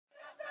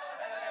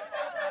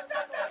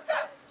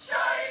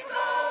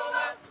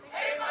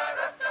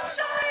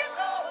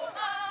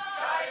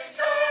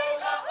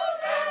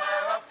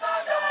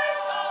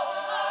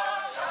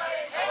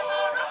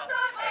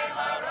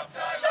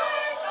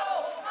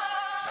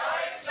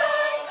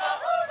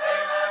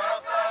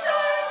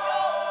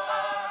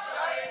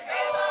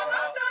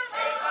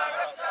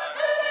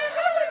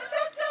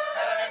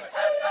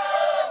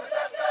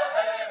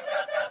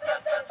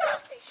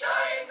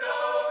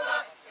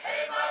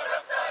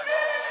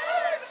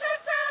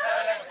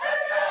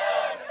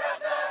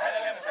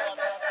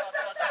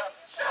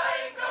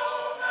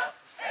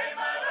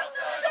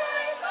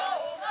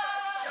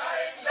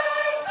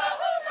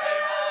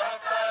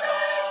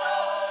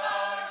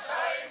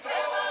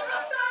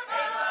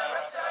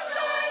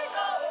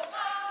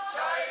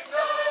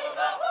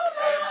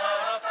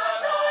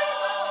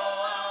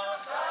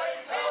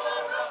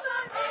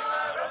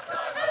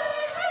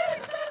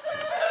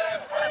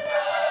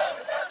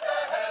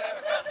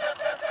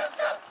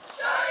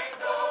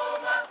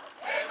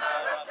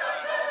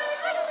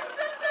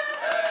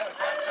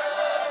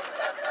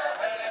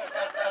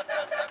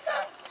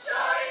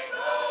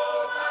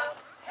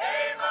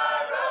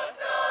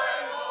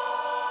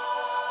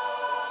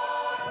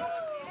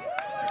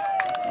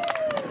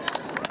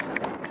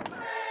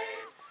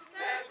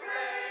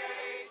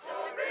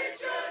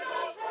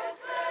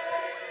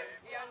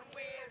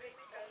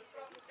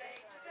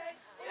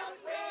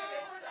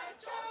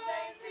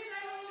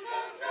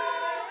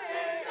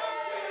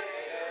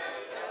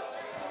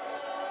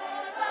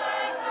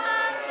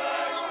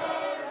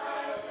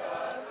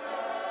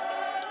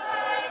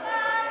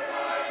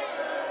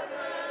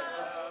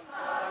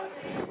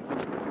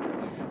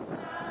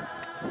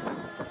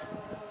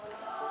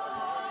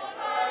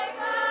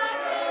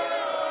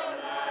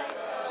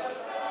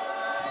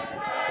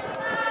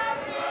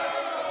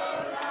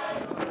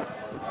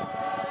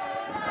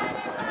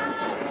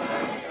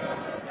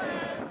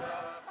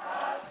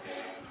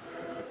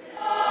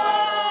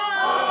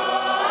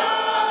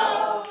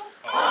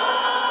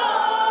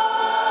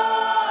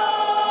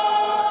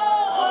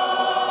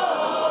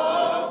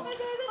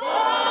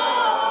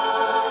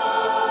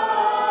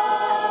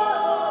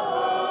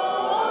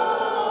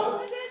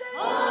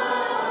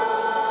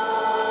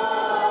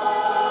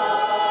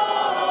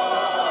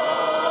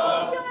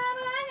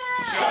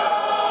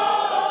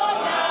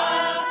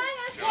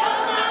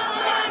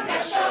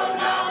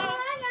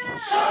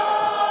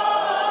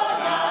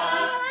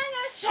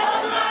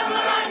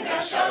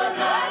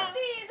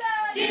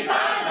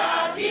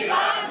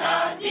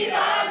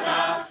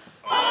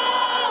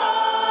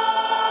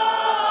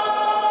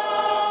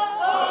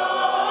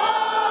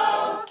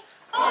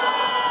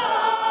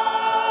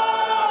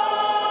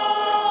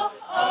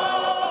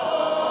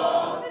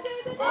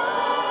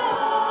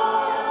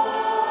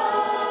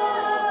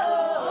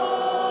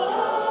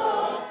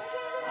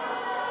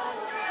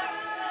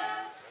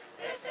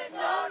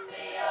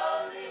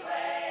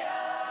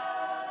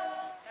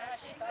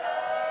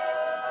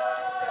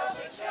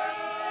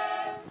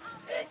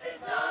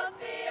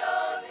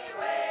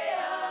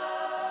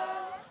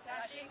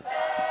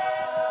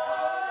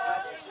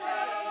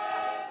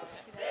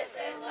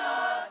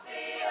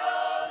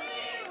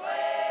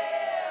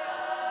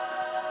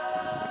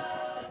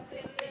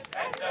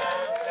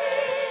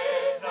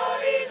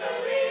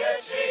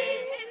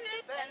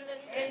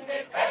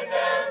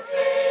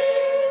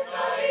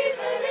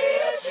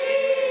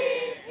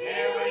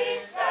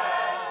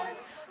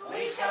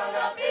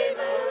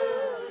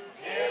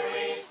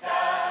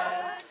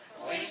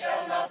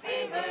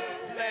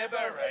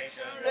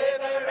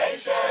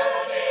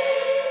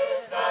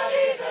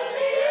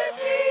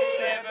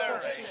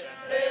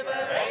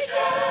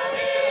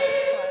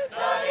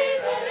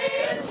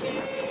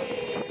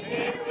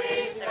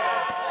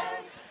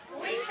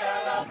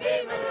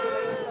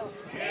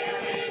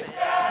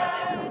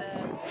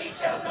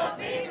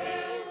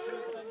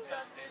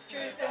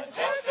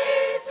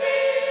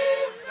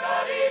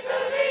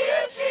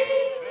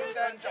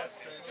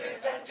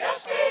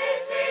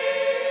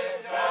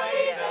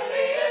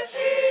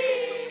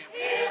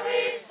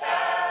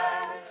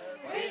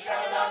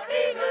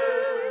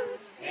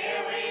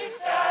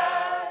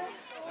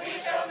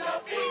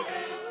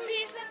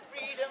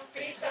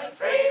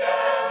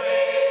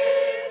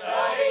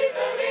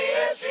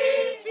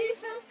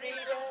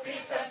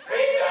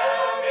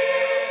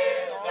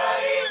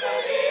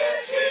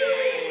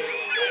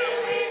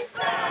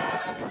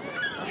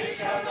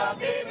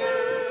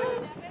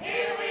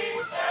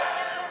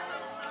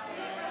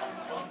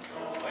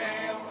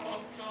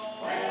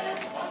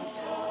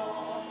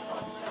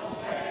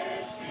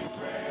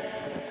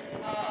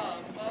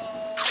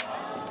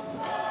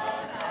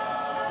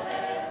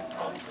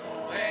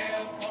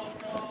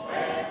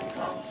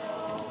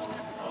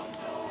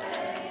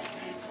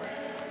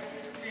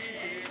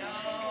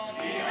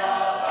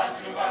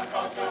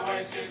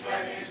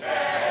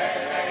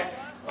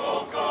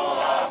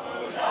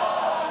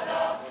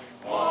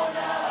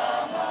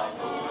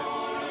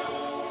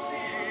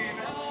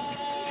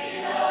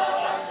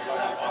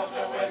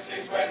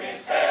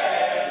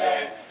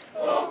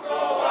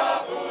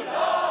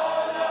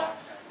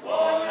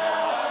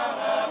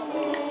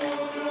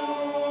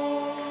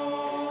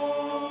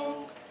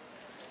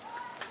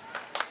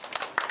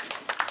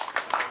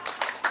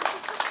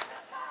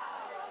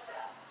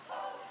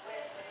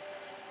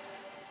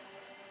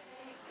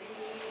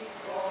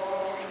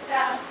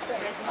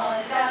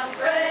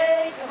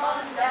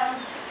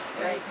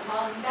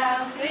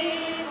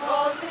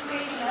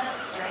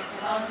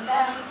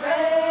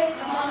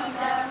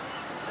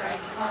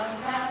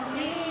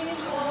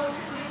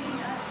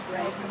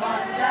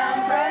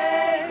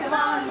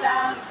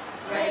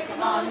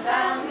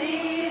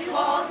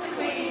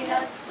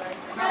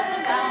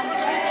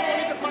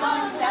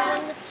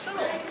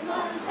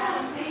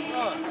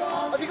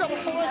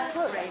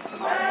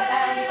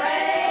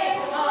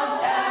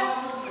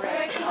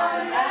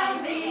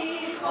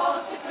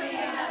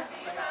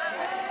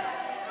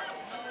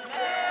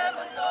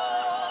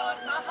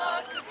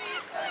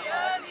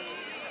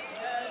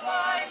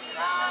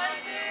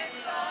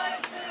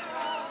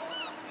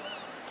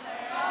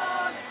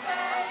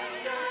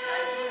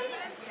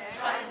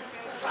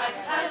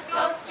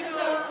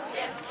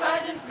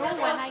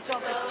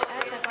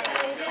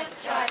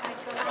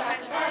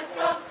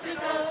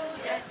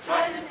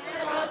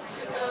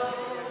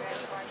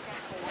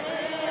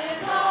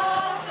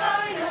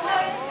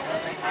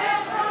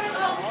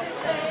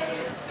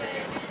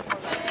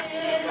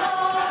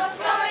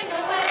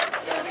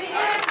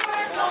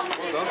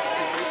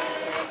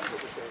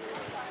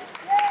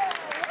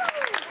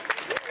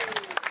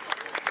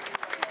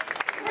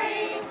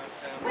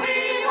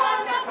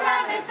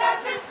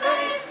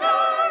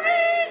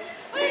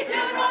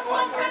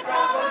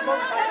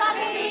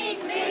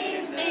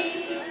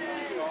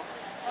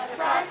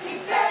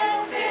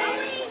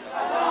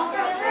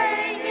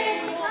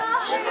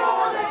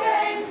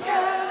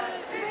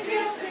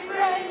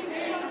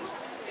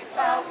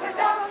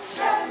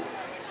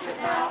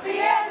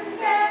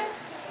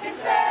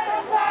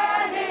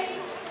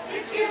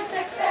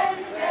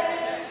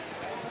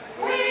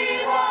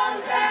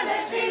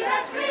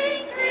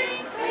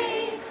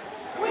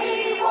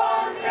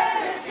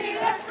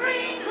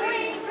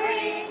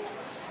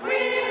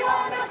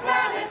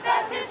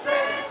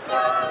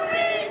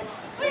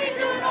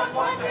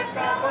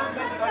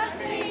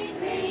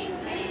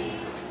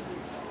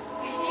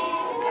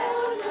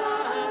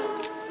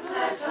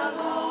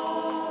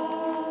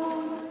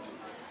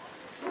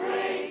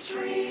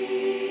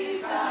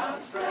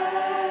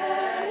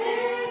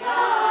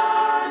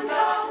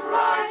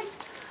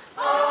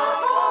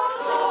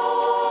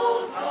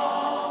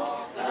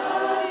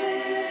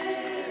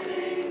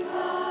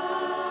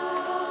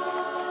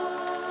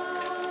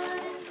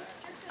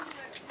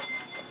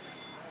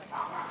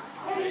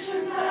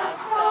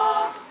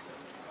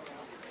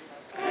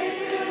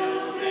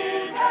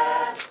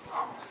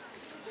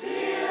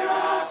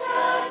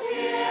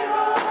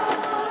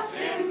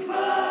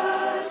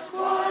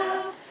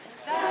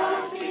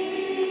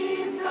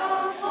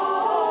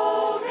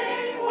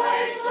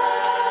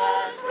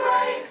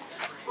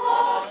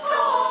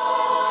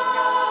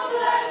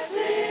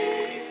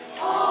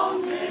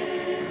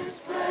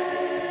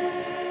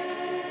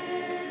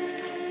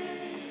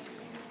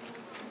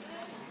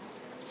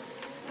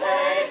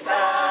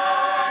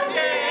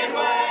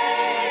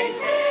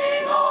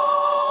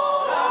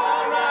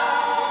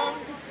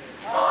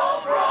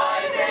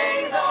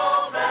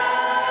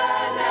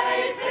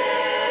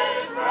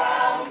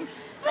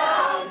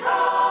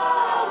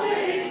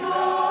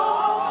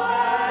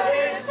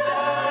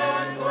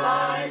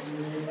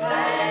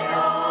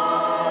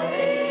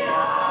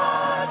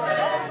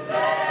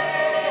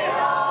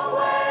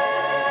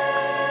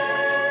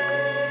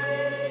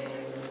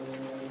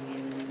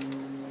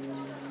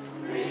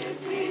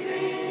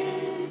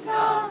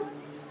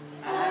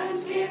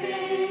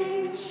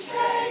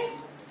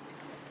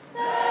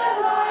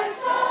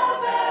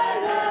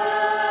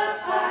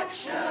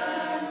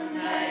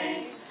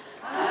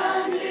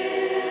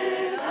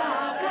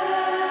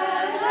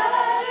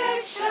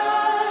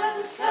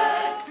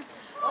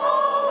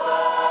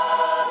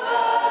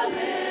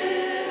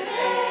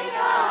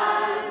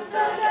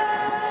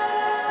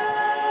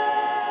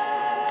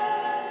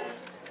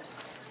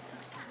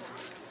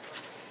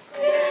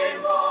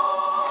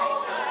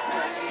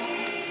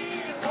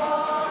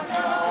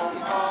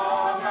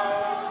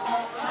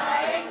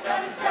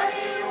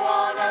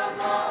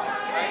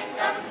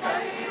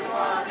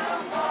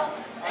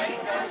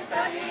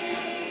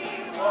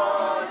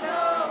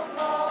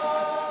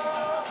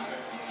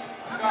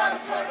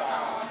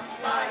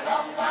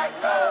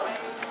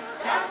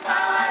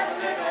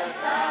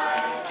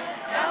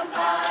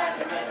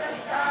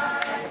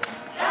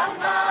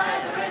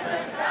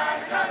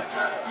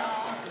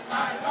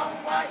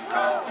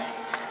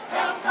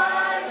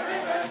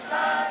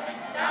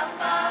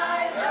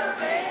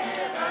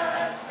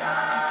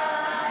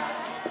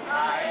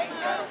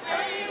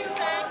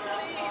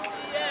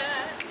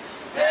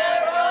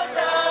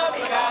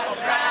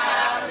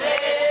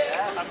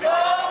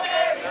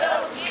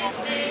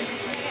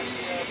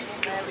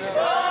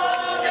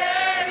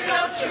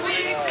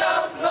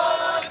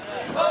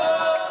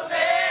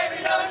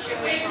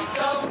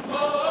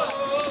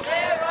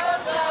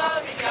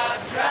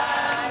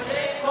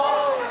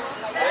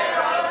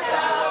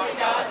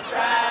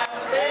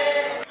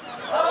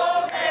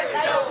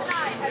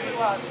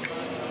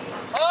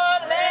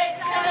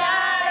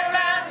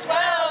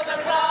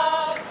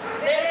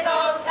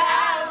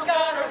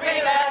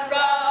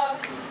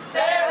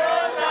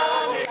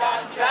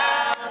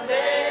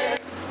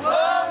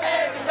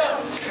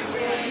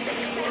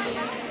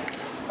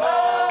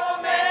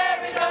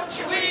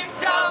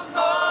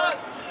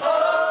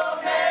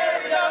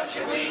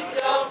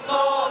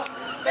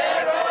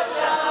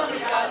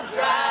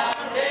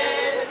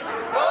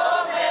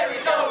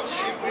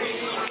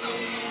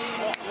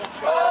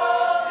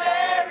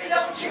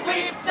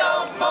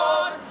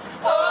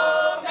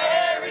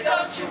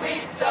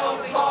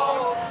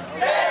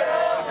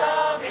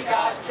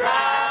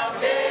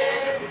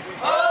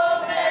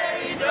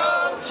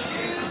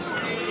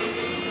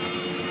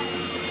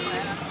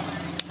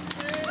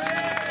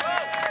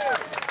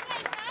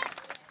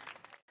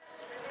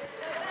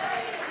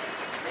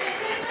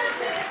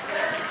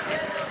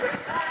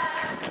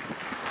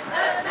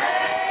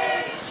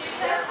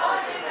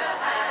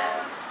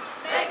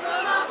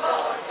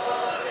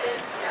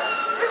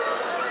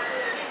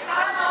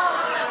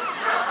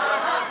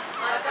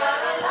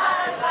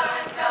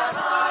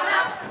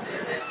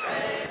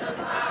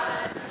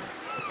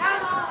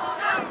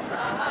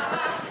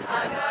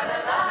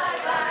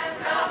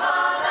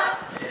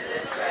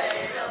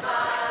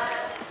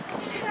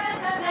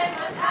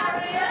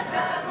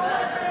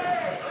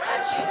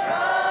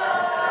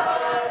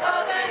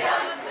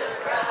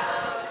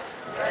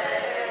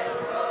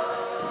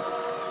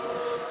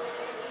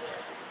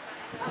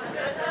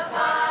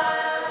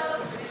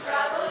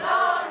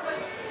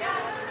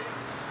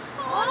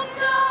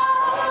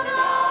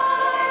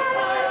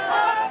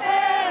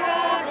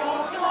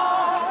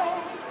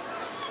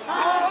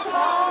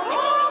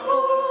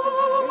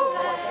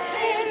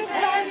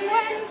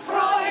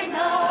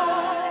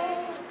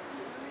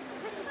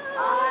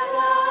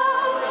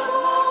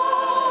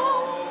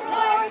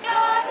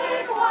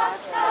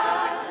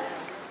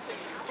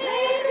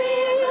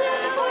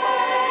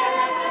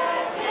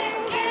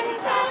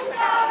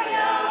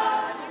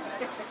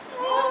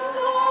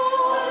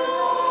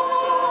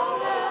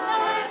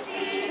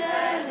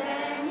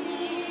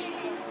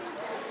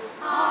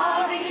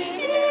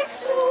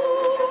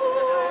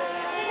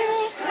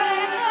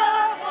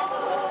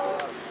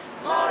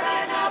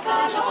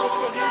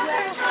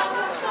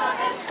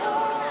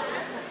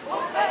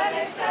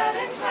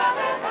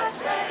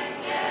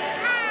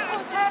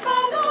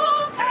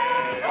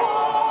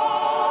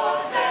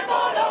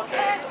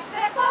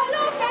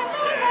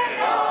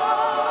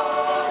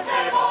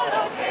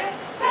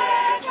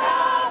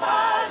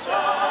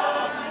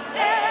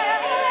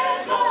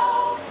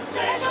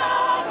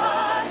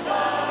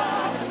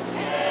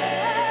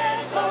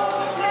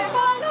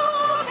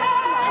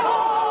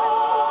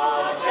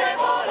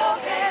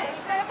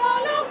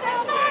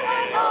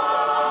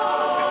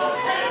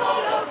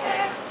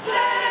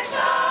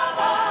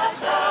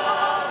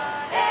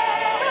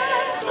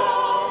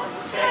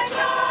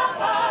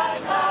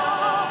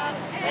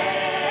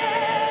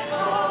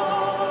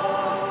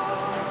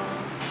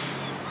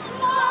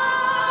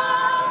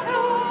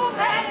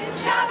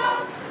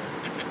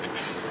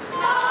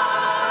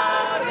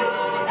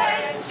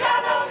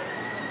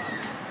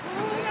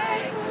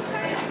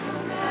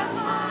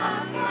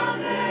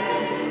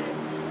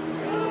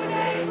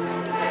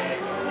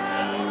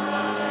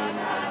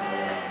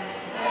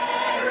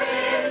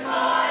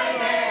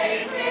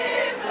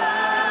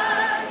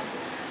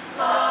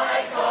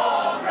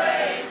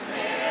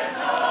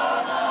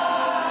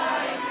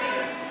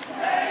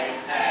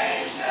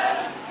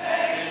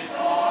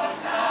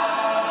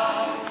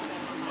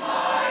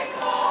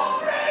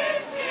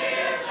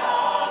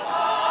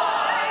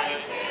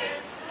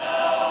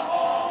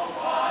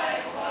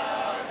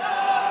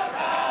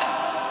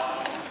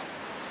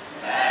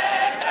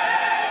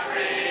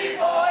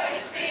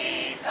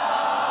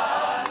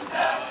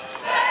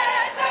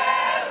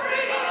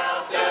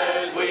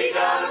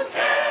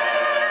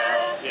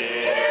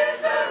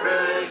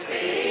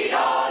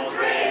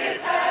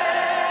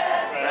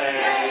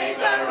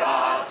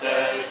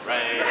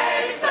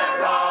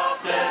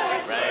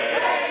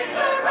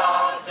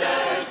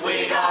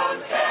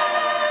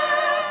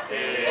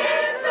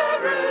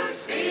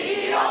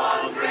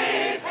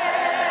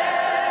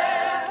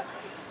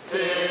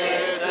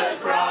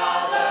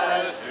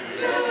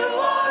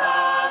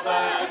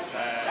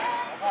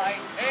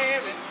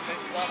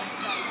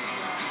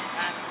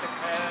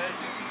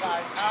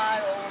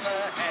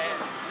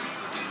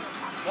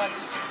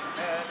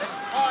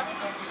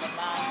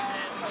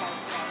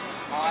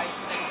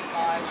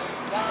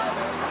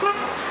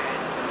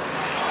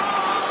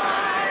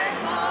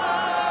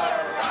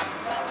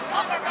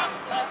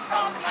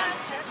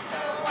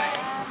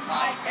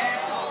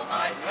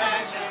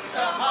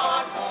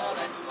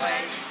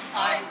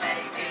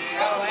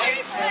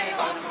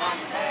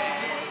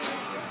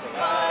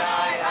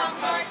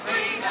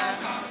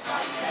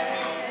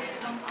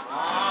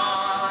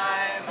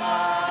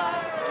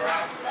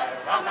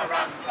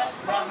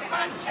from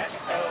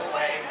Manchester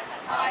way.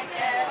 I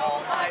get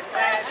all my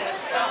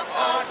pleasures the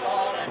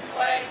hard-wallen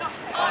way.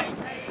 I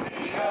may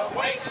be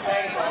awake,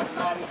 say, on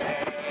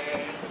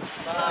Monday,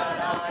 but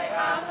I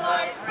have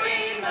my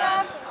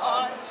freedom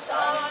on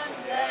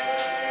Sunday.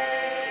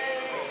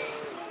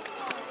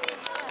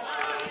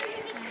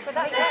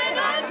 Then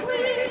and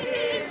we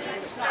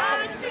to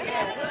stand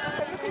together.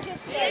 So we can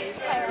just say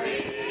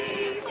pairs.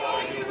 For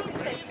you,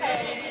 Say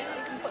pairs. You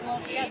can put them all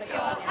together, keep your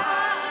can't you?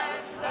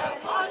 hand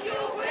upon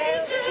your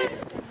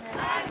wages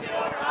and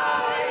your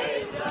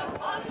eyes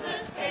upon the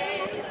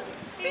scale.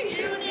 The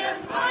union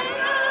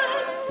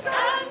miners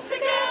stand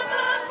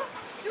together.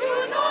 Do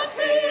not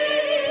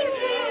heed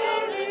the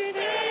only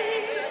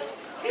tale.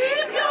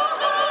 Keep your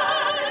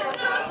hand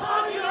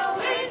upon your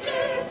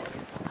wages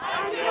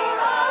and your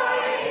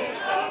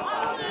eyes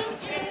upon the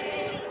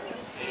scale.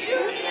 The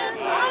union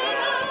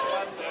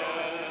miners.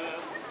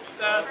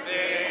 The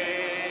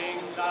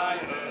things I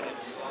heard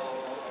and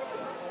saw.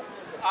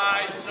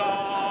 I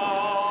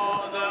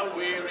saw the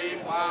weary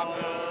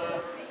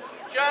farmer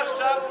just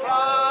a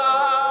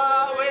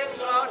plough with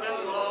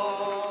sodden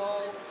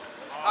loam.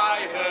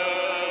 I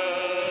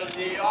heard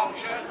the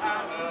auction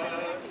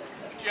hammer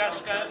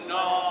just a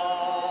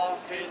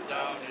knocking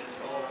down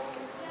its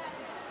home.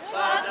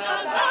 But the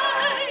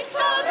banks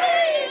are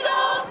made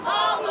of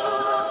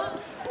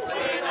marble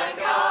with a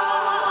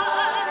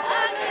guard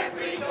at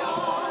every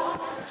door,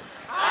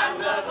 and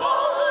the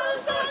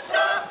vaults are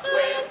stuffed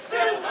with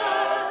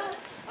silver,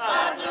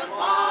 and the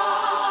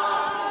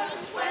farm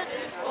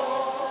sweated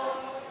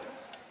for.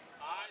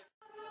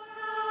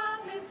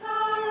 Up in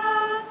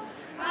sorrow,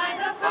 by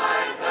the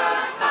fight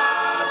that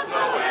has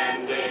no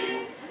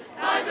ending,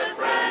 by the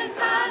friends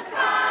and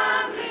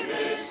family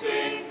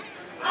missing,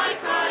 I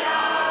cry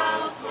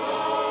out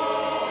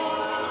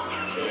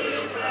for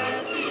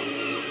liberty.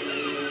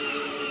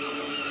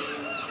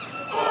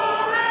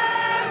 For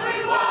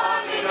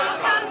everyone in our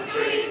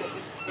country,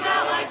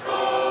 now I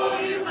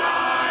call you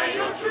by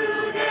your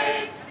true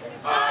name.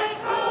 I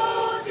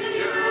call to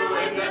you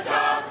in the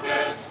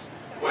darkness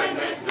when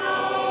there's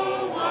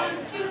no one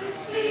to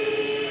see.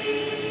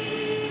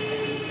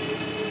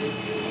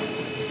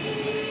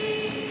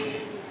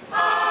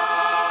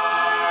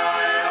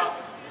 High up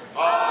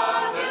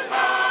on the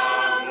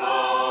town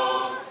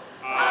walls,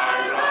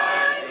 I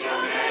write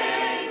your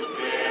name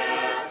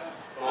clear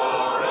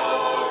for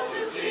all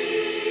to see.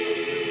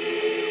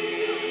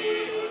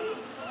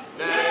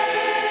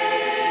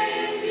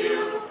 Name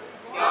you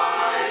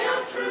by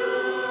your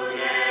true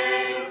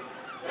name,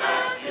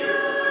 that's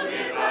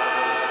universal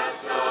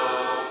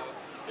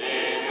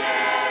in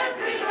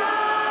every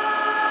land.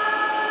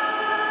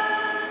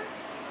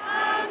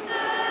 And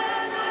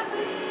then I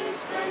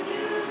whisper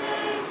new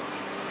names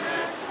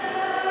that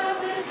stir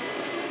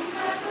within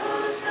my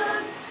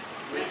bosom,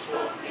 which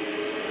for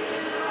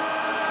fear I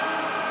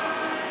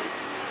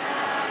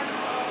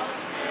cannot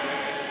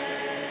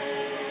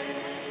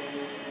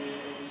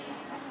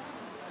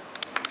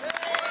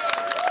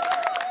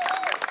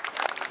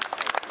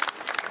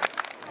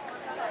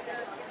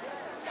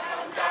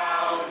Down,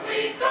 down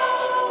we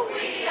go,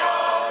 we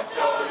are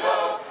so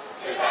low,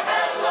 to the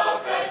hell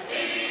of the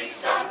deep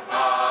sunk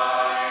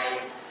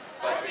mine.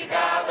 But we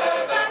gather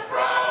the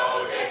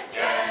proudest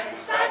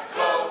gems that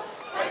glow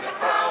when the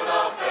crown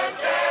of the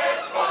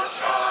despot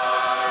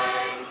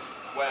shines.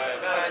 When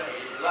the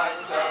heat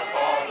lights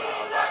upon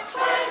our backs,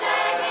 when the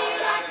heat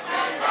lights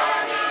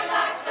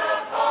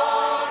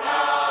upon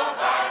our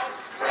backs,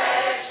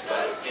 fresh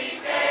loads he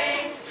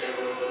deigns to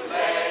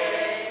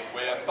lay.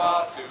 We're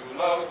far too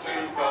low to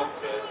vote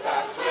the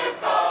tax. We're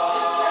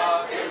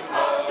far too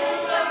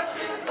low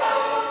to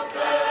vote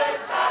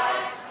the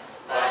tax,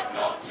 but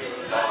not too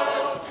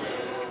low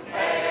to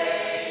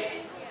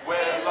pay.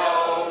 We're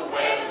low,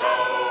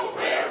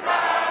 we're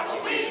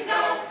rabble, we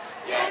know.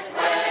 Yet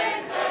when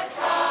the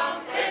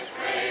trumpets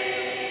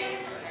ring,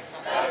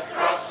 the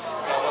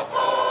thrust of a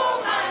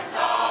poor man's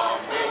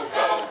arm will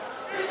go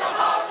through the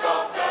heart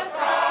of the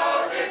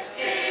proudest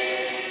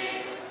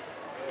king.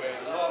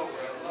 We're low,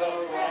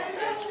 on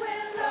pitch.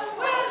 We're low,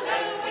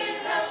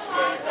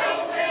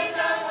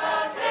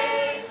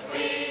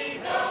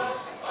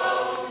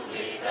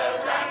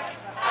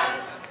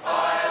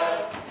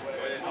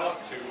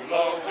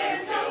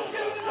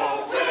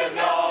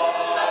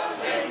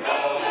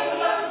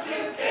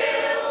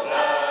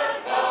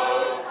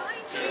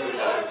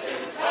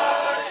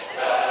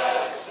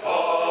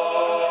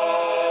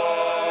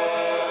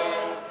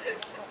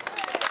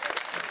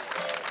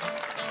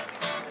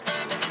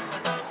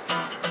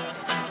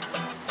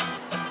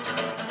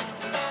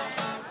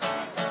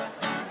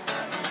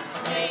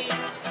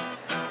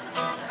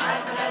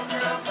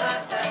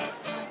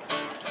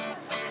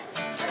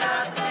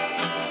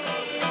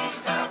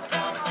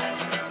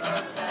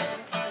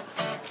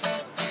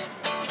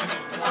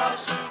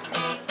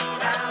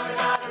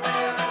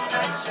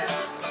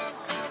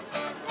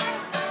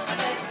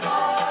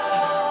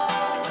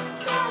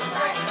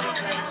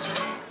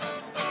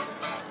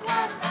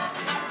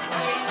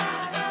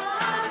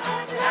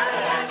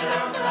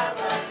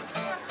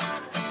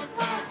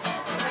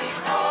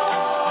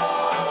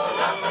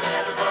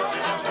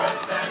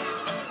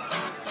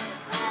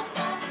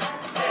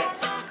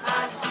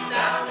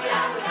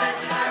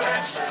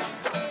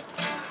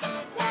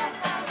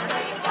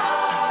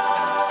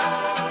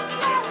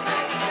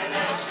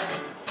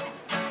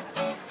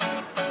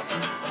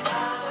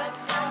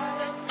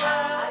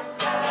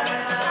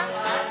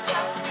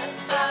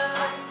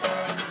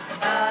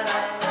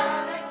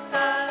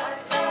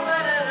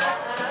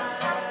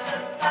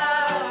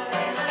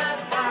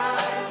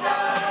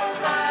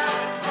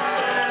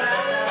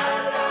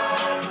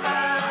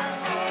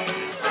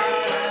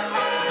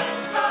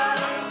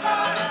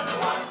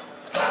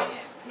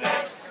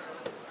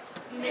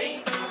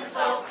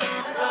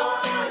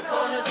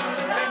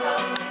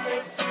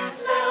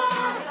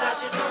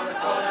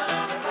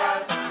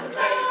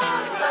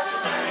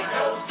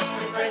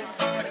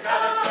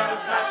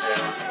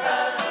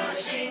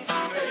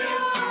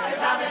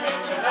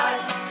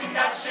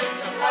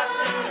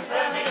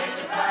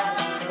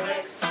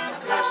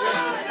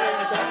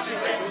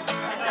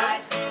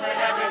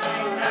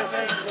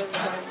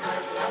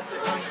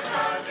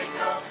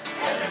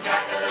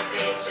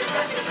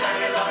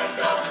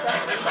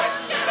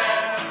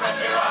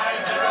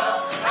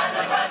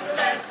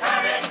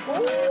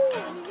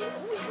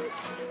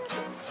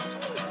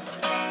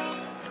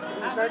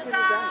 How did you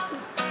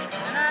dance?